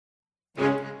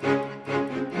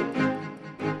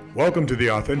Welcome to the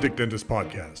Authentic Dentist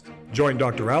Podcast. Join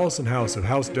Dr. Allison House of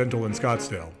House Dental in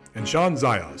Scottsdale and Shawn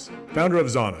Zayas, founder of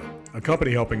Zana, a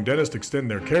company helping dentists extend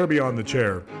their care beyond the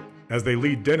chair as they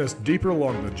lead dentists deeper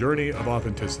along the journey of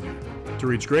authenticity to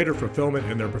reach greater fulfillment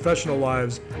in their professional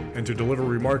lives and to deliver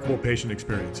remarkable patient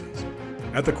experiences.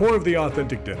 At the core of the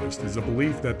Authentic Dentist is a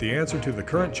belief that the answer to the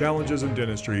current challenges in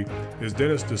dentistry is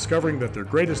dentists discovering that their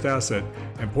greatest asset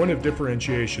and point of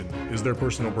differentiation is their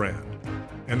personal brand,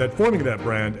 and that forming that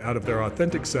brand out of their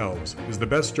authentic selves is the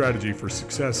best strategy for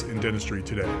success in dentistry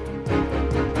today.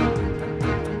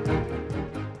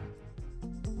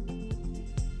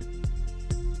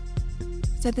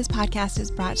 So this podcast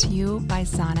is brought to you by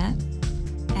Zana,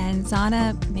 and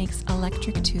Zana makes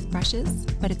electric toothbrushes,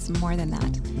 but it's more than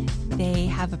that. They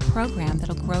have a program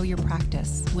that'll grow your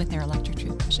practice with their electric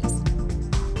toothbrushes.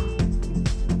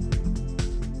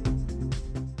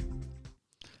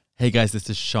 Hey guys, this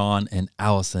is Shawn and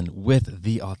Allison with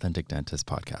the Authentic Dentist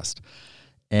Podcast.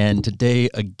 And today,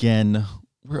 again,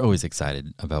 we're always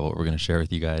excited about what we're going to share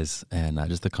with you guys and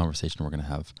just the conversation we're going to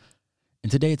have.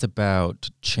 And today it's about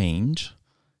change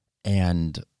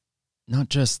and not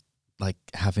just like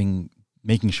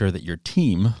making sure that your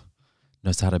team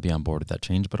knows how to be on board with that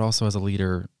change, but also as a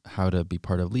leader, how to be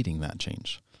part of leading that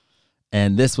change.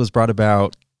 And this was brought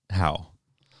about how?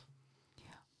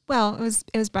 Well,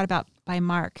 it was brought about by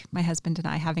Mark, my husband, and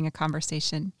I having a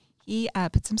conversation. He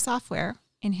put some software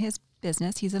in his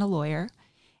business. He's a lawyer,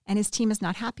 and his team is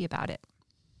not happy about it.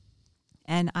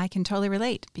 And I can totally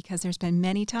relate because there's been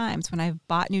many times when I've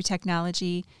bought new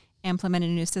technology, implemented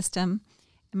a new system,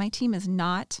 and my team is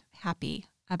not happy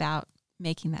about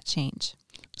making that change.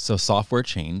 So software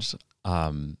changed.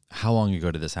 How long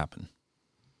ago did this happen?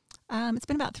 It's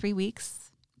been about 3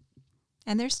 weeks,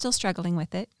 and they're still struggling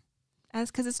with it.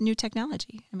 Because it's new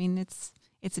technology. I mean,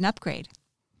 it's an upgrade.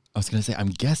 I was going to say, I'm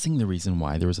guessing the reason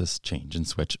why there was this change and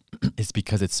switch is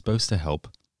because it's supposed to help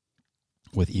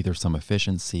with either some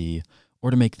efficiency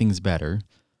or to make things better.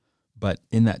 But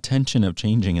in that tension of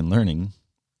changing and learning,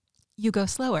 you go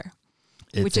slower,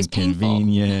 it's which is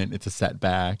inconvenient. painful. It's a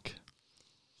setback.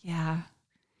 Yeah.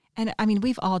 And I mean,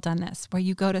 we've all done this where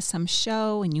you go to some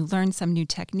show and you learn some new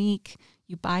technique,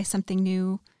 you buy something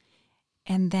new,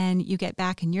 and then you get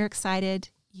back and you're excited.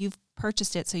 You've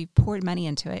purchased it, so you've poured money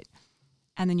into it.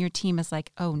 And then your team is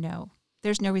like, oh, no,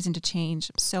 there's no reason to change.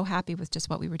 I'm so happy with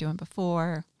just what we were doing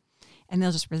before. And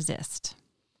they'll just resist.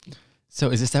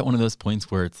 So is this at one of those points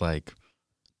where it's like,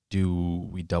 do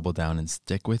we double down and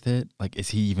stick with it? Like, is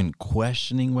he even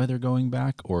questioning whether going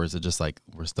back? Or is it just like,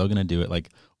 we're still going to do it? Like,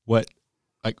 where,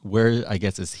 I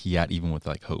guess, is he at even with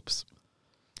like hopes?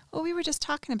 Well, we were just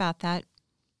talking about that.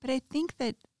 But I think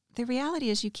that the reality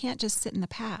is you can't just sit in the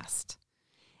past.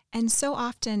 And so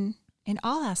often in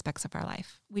all aspects of our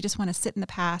life, we just want to sit in the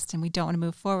past and we don't want to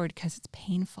move forward because it's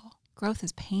painful. Growth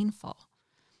is painful.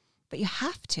 But you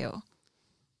have to.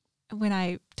 When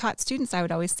I taught students, I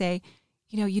would always say,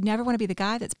 you never want to be the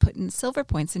guy that's putting silver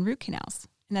points in root canals.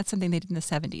 And that's something they did in the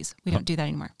 70s. We don't do that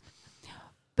anymore.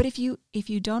 But if you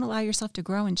don't allow yourself to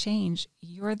grow and change,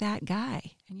 you're that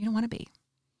guy and you don't want to be.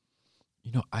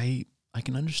 I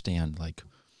can understand, like,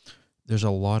 there's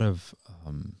a lot of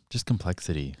just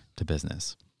complexity to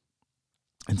business.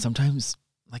 And sometimes,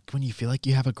 like, when you feel like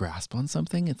you have a grasp on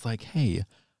something, it's like, hey,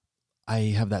 I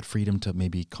have that freedom to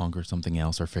maybe conquer something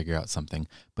else or figure out something.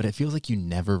 But it feels like you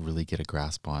never really get a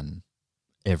grasp on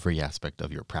every aspect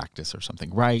of your practice or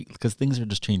something, right? Because things are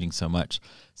just changing so much.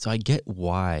 So I get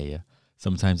why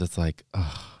sometimes it's like,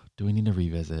 oh, do we need to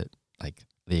revisit, like,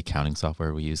 the accounting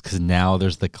software we use? Because now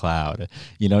there's the cloud.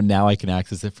 Now I can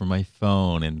access it from my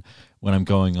phone, and when I'm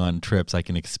going on trips, I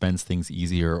can expense things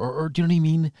easier. Or do you know what I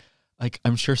mean? Like,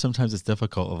 I'm sure sometimes it's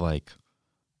difficult of like,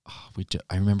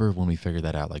 I remember when we figured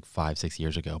that out like 5-6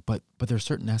 years ago, but there's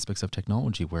certain aspects of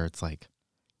technology where it's like,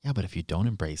 yeah, but if you don't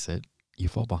embrace it, you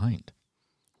fall behind.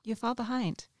 You fall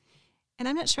behind. And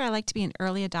I'm not sure I like to be an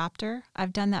early adopter.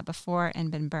 I've done that before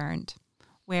and been burned,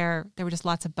 where there were just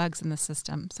lots of bugs in the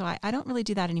system. So I don't really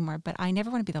do that anymore, but I never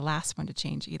want to be the last one to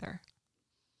change either.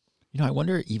 I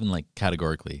wonder even like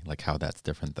categorically, like how that's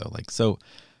different though. Like, so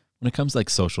when it comes to like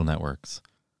social networks,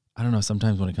 I don't know,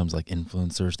 sometimes when it comes to like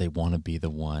influencers, they want to be the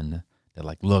one that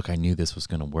like, look, I knew this was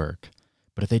going to work.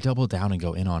 But if they double down and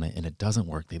go in on it and it doesn't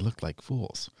work, they look like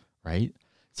fools, right?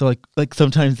 So like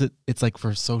sometimes it's like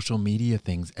for social media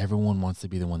things, everyone wants to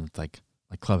be the one that's like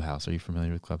Clubhouse. Are you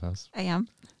familiar with Clubhouse? I am.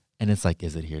 And it's like,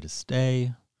 is it here to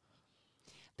stay?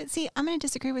 But see, I'm going to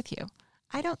disagree with you.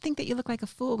 I don't think that you look like a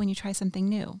fool when you try something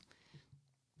new.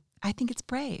 I think it's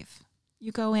brave.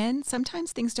 You go in,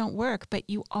 sometimes things don't work, but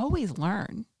you always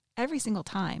learn every single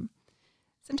time.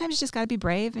 Sometimes you just got to be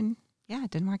brave and you yeah,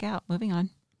 it didn't work out. Moving on.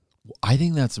 I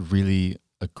think that's really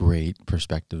a great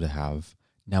perspective to have.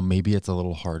 Now, maybe it's a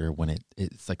little harder when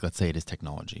it's like, let's say it is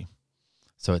technology.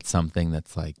 So it's something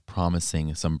that's like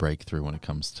promising some breakthrough when it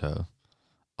comes to,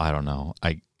 I don't know.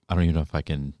 I don't even know if I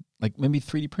can, like maybe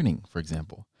 3D printing, for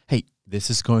example. Hey, this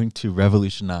is going to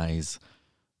revolutionize.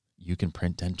 You can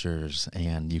print dentures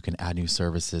and you can add new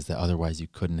services that otherwise you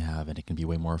couldn't have, and it can be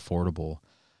way more affordable.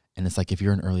 And it's like, if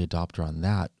you're an early adopter on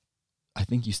that, I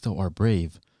think you still are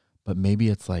brave, but maybe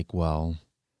it's like, well,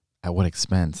 at what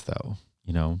expense though,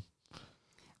 you know?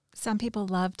 Some people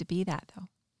love to be that, though,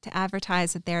 to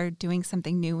advertise that they're doing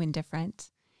something new and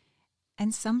different.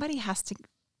 And somebody has to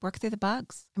work through the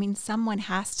bugs. I mean, someone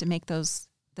has to make those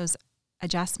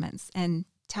adjustments and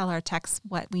tell our techs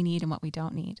what we need and what we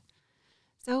don't need.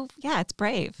 So, yeah, it's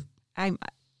brave. I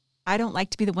don't like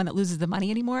to be the one that loses the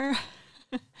money anymore.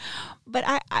 But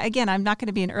I'm not going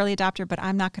to be an early adopter, but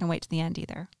I'm not going to wait to the end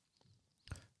either.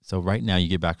 So right now you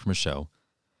get back from a show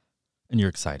and you're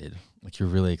excited. Like you're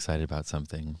really excited about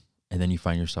something. And then you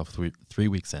find yourself 3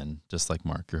 weeks in, just like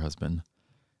Mark, your husband,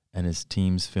 and his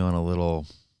team's feeling a little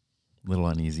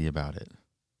uneasy about it.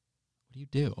 What do you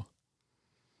do?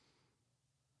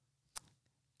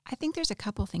 I think there's a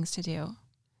couple things to do.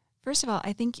 First of all,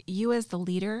 I think you as the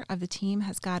leader of the team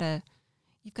you've got to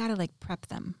like prep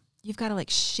them. You've got to like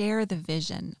share the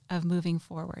vision of moving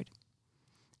forward.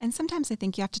 And sometimes I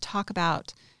think you have to talk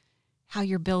about how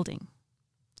you're building.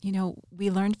 You know,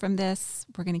 we learned from this,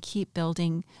 we're going to keep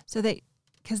building so that,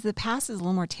 because the past is a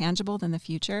little more tangible than the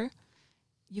future,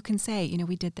 you can say, you know,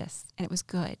 we did this and it was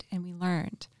good and we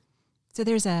learned. So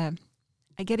there's a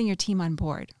getting your team on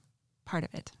board part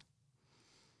of it.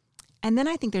 And then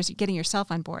I think there's getting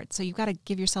yourself on board. So you've got to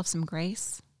give yourself some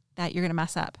grace that you're going to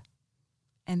mess up.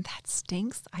 And that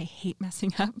stinks. I hate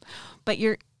messing up, but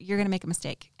you're going to make a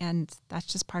mistake, and that's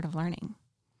just part of learning.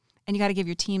 And you got to give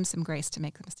your team some grace to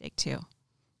make the mistake too.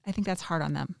 I think that's hard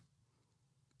on them.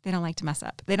 They don't like to mess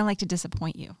up. They don't like to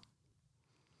disappoint you.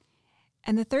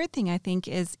 And the third thing I think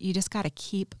is you just got to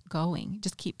keep going.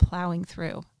 Just keep plowing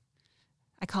through.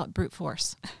 I call it brute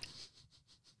force.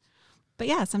 But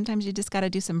yeah, sometimes you just got to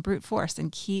do some brute force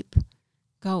and keep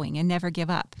going and never give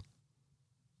up.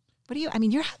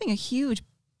 You're having a huge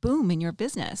boom in your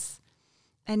business,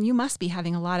 and you must be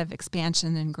having a lot of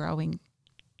expansion and growing.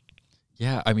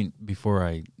 Yeah, I mean, before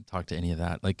I talk to any of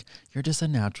that, like, you're just a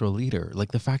natural leader.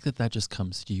 Like, the fact that just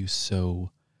comes to you so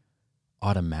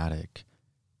automatic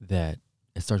that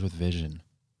it starts with vision.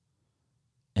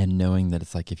 And knowing that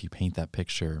it's like, if you paint that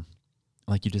picture,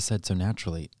 like you just said, so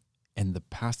naturally, and the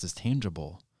past is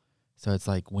tangible. So it's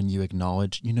like when you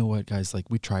acknowledge, you know what, guys, like,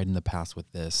 we tried in the past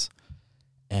with this,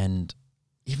 and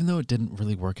even though it didn't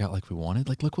really work out like we wanted,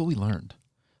 like, look what we learned.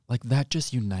 Like, that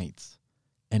just unites.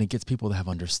 And it gets people to have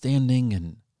understanding.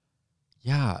 And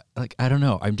yeah, like, I don't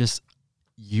know.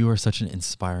 You are such an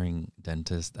inspiring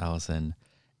dentist, Allison,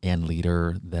 and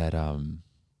leader that,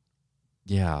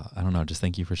 yeah, I don't know. Just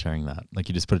thank you for sharing that. Like,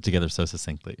 you just put it together so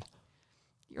succinctly.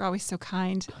 You're always so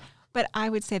kind. But I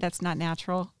would say that's not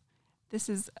natural. This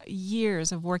is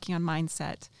years of working on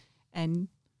mindset and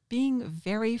being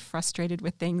very frustrated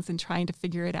with things and trying to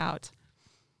figure it out.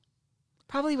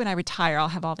 Probably when I retire, I'll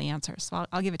have all the answers. So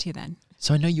I'll give it to you then.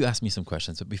 So I know you asked me some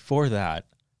questions, but before that,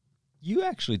 you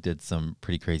actually did some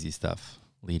pretty crazy stuff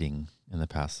leading in the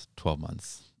past 12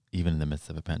 months, even in the midst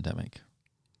of a pandemic.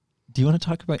 Do you want to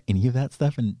talk about any of that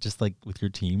stuff and just like with your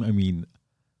team? I mean,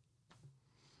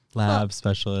 lab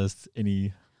specialists,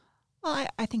 any? Well,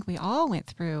 I think we all went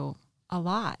through a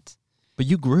lot. But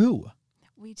you grew.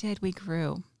 We did. We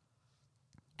grew.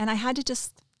 And I had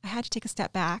to take a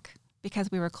step back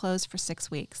because we were closed for 6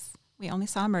 weeks. We only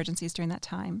saw emergencies during that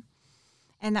time.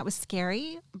 And that was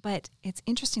scary, but it's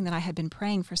interesting that I had been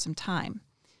praying for some time.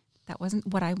 That wasn't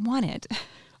what I wanted,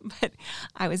 but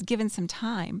I was given some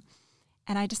time.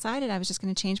 And I decided I was just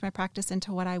going to change my practice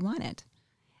into what I wanted.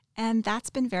 And that's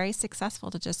been very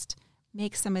successful to just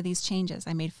make some of these changes.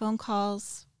 I made phone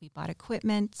calls, we bought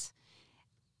equipment,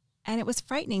 and it was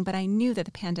frightening, but I knew that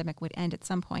the pandemic would end at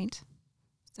some point.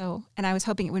 So, and I was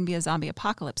hoping it wouldn't be a zombie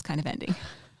apocalypse kind of ending.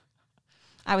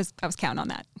 I was counting on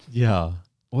that. Yeah.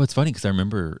 Well, it's funny because I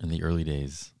remember in the early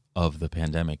days of the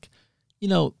pandemic, you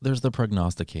know, there's the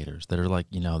prognosticators that are like,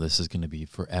 you know, this is going to be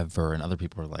forever. And other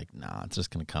people are like, nah, it's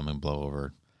just going to come and blow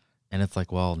over. And it's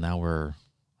like, well, now we're,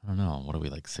 I don't know, what are we,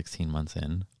 like 16 months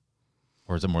in?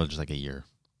 Or is it more just like a year?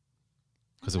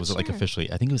 Because it was like officially,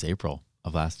 I think it was April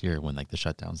of last year when like the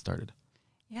shutdown started.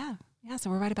 Yeah. Yeah. So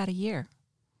we're right about a year.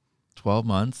 12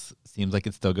 months. Seems like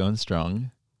it's still going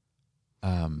strong.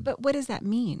 But what does that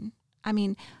mean? I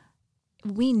mean,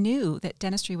 we knew that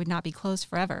dentistry would not be closed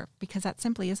forever because that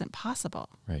simply isn't possible.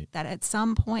 Right. That at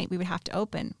some point we would have to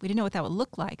open. We didn't know what that would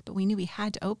look like, but we knew we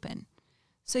had to open.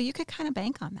 So you could kind of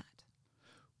bank on that.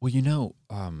 Well,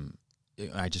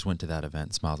 I just went to that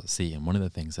event, Smiles at Sea, and one of the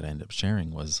things that I ended up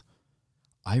sharing was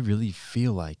I really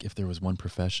feel like if there was one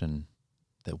profession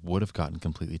that would have gotten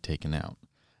completely taken out.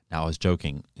 Now, I was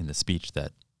joking in the speech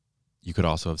that you could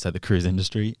also have said the cruise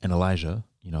industry, and Elijah,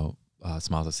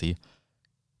 Smiles at Sea,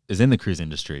 is in the cruise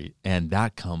industry, and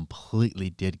that completely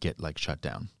did get shut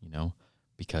down,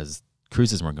 because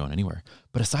cruises weren't going anywhere.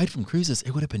 But aside from cruises,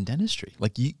 it would have been dentistry.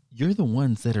 You're the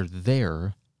ones that are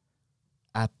there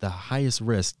at the highest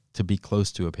risk to be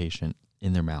close to a patient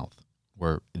in their mouth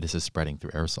where this is spreading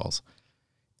through aerosols.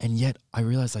 And yet I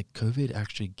realized COVID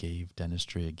actually gave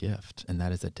dentistry a gift, and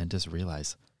that is that dentists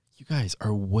realize you guys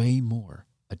are way more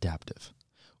adaptive,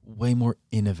 way more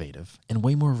innovative, and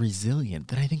way more resilient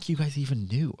than I think you guys even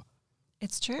knew.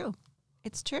 It's true.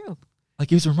 It's true.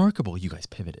 It was remarkable. You guys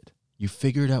pivoted. You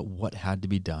figured out what had to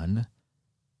be done.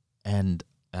 And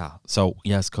so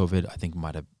yes, COVID I think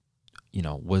might have,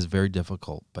 was very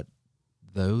difficult, but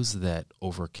those that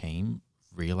overcame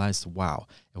realized, wow,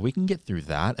 if we can get through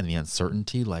that and the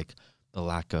uncertainty, the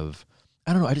lack of,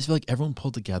 I don't know, I just feel like everyone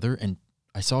pulled together, and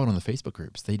I saw it on the Facebook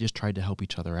groups. They just tried to help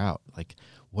each other out.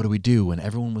 What do we do? And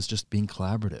everyone was just being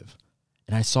collaborative.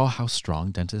 And I saw how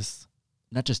strong dentists,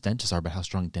 not just dentists are, but how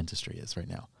strong dentistry is right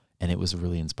now. And it was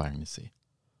really inspiring to see.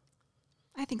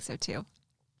 I think so too.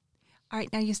 All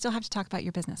right. Now you still have to talk about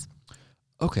your business.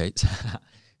 Okay.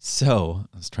 So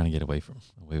I was trying to get away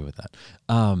with that.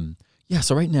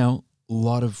 So right now, a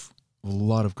lot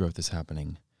of growth is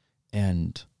happening,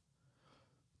 and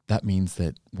that means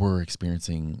that we're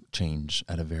experiencing change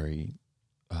at a very,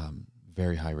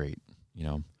 very high rate.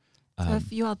 So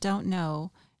if you all don't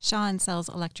know, Shawn sells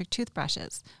electric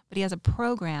toothbrushes, but he has a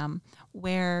program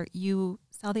where you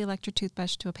sell the electric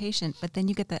toothbrush to a patient, but then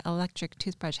you get the electric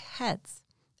toothbrush heads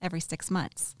every 6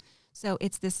 months. So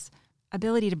it's this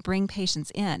ability to bring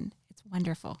patients in. It's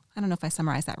wonderful. I don't know if I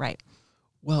summarized that right.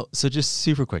 Well, so just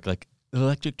super quick, the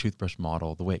electric toothbrush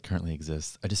model, the way it currently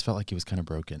exists, I just felt like it was kind of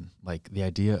broken. The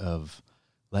idea of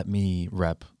let me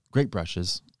rep great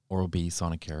brushes, Oral-B,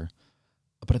 Sonicare,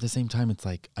 but at the same time, it's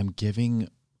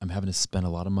I'm having to spend a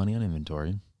lot of money on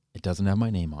inventory. It doesn't have my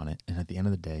name on it. And at the end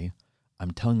of the day,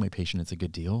 I'm telling my patient it's a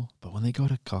good deal, but when they go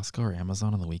to Costco or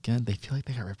Amazon on the weekend, they feel like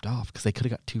they got ripped off because they could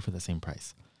have got 2 for the same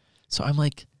price. So I'm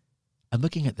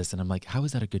looking at this and I'm how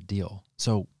is that a good deal?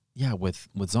 So yeah, with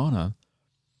Zana,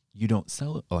 you don't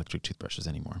sell electric toothbrushes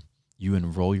anymore. You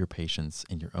enroll your patients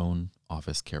in your own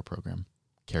office care program,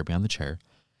 Care Beyond the Chair,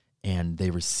 and they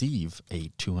receive a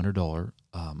 $200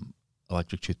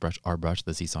 electric toothbrush, our brush,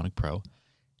 the Z-Sonic Pro,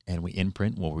 and we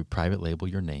imprint, we private label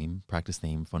your name, practice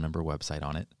name, phone number, website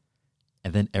on it.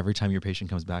 And then every time your patient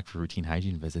comes back for routine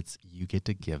hygiene visits, you get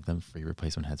to give them free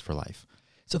replacement heads for life.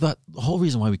 So the whole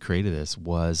reason why we created this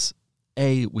was,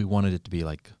 we wanted it to be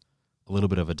a little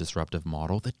bit of a disruptive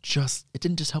model that it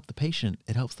didn't just help the patient,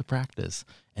 it helps the practice.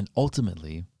 And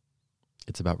ultimately,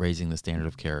 it's about raising the standard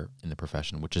of care in the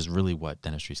profession, which is really what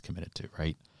dentistry is committed to,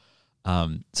 right?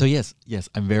 So yes,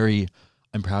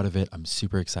 I'm proud of it. I'm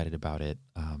super excited about it.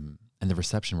 And the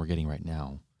reception we're getting right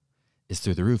now is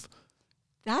through the roof.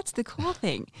 That's the cool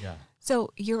thing. Yeah.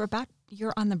 So you're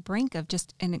on the brink of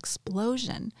just an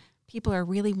explosion. People are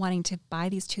really wanting to buy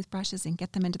these toothbrushes and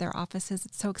get them into their offices.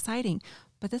 It's so exciting.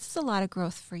 But this is a lot of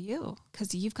growth for you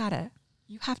because you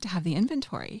have to have the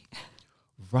inventory.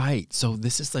 Right. So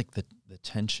this is the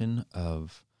tension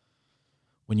of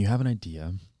when you have an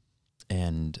idea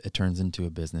and it turns into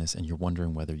a business and you're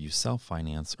wondering whether you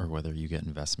self-finance or whether you get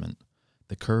investment.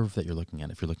 The curve that you're looking at,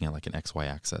 if you're looking at an XY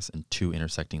axis and 2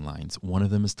 intersecting lines, one of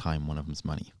them is time, one of them is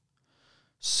money.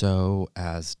 So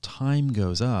as time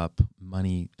goes up,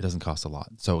 money, it doesn't cost a lot.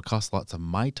 So it costs lots of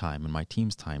my time and my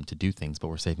team's time to do things, but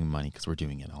we're saving money because we're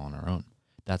doing it all on our own.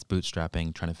 That's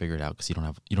bootstrapping, trying to figure it out because you don't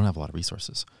have a lot of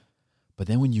resources. But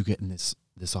then when you get in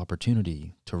this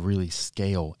opportunity to really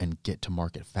scale and get to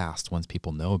market fast, once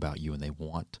people know about you and they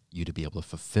want you to be able to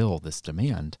fulfill this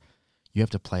demand, you have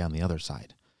to play on the other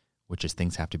side, which is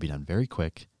things have to be done very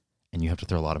quick and you have to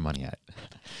throw a lot of money at it.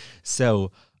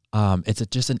 So it's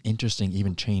just an interesting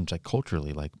even change,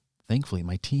 culturally, thankfully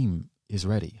my team is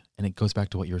ready. And it goes back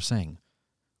to what you were saying.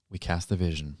 We cast the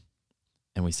vision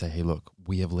and we say, hey, look,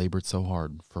 we have labored so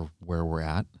hard for where we're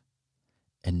at.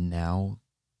 And now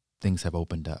things have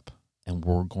opened up and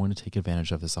we're going to take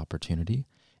advantage of this opportunity.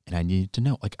 And I need to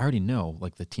know, I already know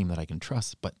the team that I can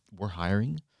trust, but we're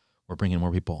hiring, we're bringing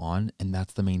more people on. And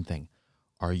that's the main thing.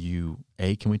 Are you,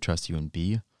 A, can we trust you? And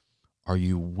B, are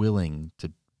you willing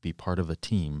to be part of a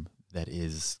team that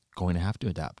is going to have to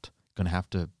adapt, going to have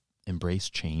to embrace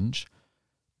change,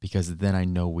 because then I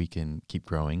know we can keep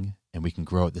growing and we can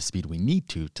grow at the speed we need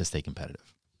to stay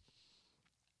competitive.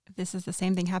 This is the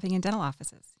same thing happening in dental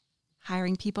offices.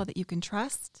 Hiring people that you can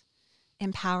trust,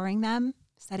 empowering them,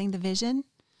 setting the vision,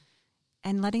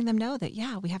 and letting them know that,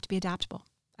 yeah, we have to be adaptable.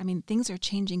 I mean, things are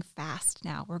changing fast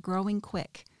now. We're growing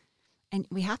quick. And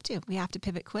we have to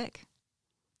pivot quick.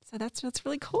 So that's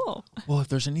really cool. Well, if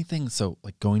there's anything, so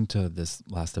like going to this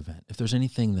last event, if there's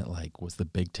anything that like was the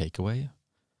big takeaway,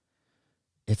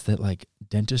 it's that like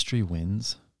dentistry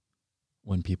wins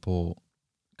when people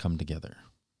come together.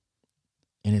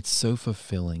 And it's so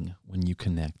fulfilling when you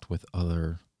connect with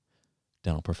other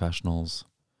dental professionals,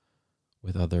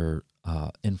 with other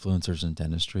influencers in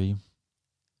dentistry.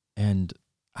 And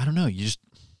I don't know,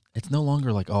 it's no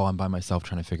longer like, oh, I'm by myself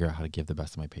trying to figure out how to give the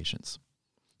best to my patients.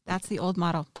 That's the old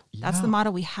model. Yeah. That's the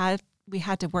model we had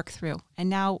to work through. And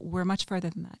now we're much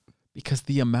further than that. Because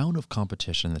the amount of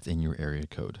competition that's in your area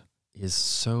code is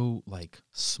so like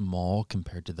small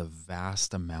compared to the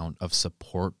vast amount of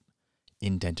support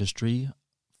in dentistry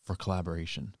for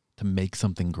collaboration to make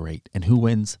something great. And who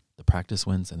wins? The practice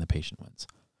wins and the patient wins.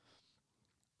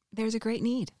 There's a great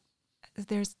need.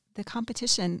 There's the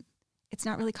competition. It's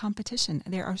not really competition.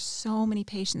 There are so many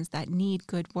patients that need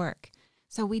good work.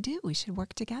 So we should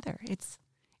work together. It's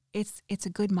a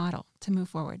good model to move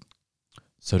forward.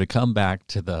 So to come back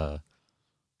to the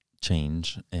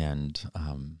change and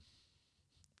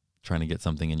trying to get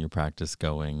something in your practice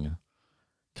going,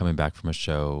 coming back from a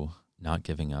show, not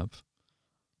giving up,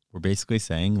 we're basically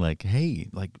saying like, hey,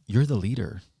 like you're the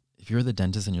leader. If you're the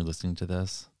dentist and you're listening to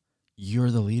this,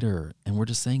 you're the leader. And we're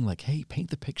just saying like, hey, paint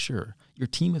the picture. Your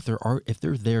team, if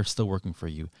they're there still working for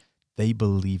you, they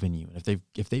believe in you. And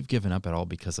if they've given up at all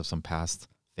because of some past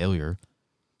failure,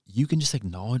 you can just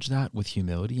acknowledge that with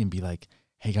humility and be like,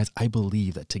 hey guys, I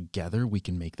believe that together we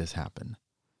can make this happen.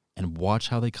 And watch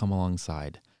how they come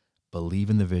alongside, believe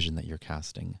in the vision that you're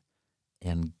casting,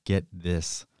 and get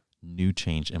this new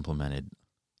change implemented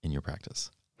in your practice.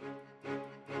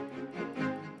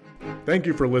 Thank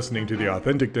you for listening to the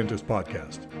Authentic Dentist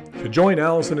Podcast. To join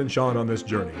Allison and Shawn on this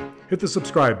journey, hit the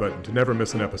subscribe button to never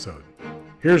miss an episode.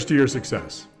 Here's to your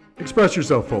success. Express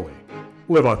yourself fully.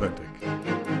 Live authentic.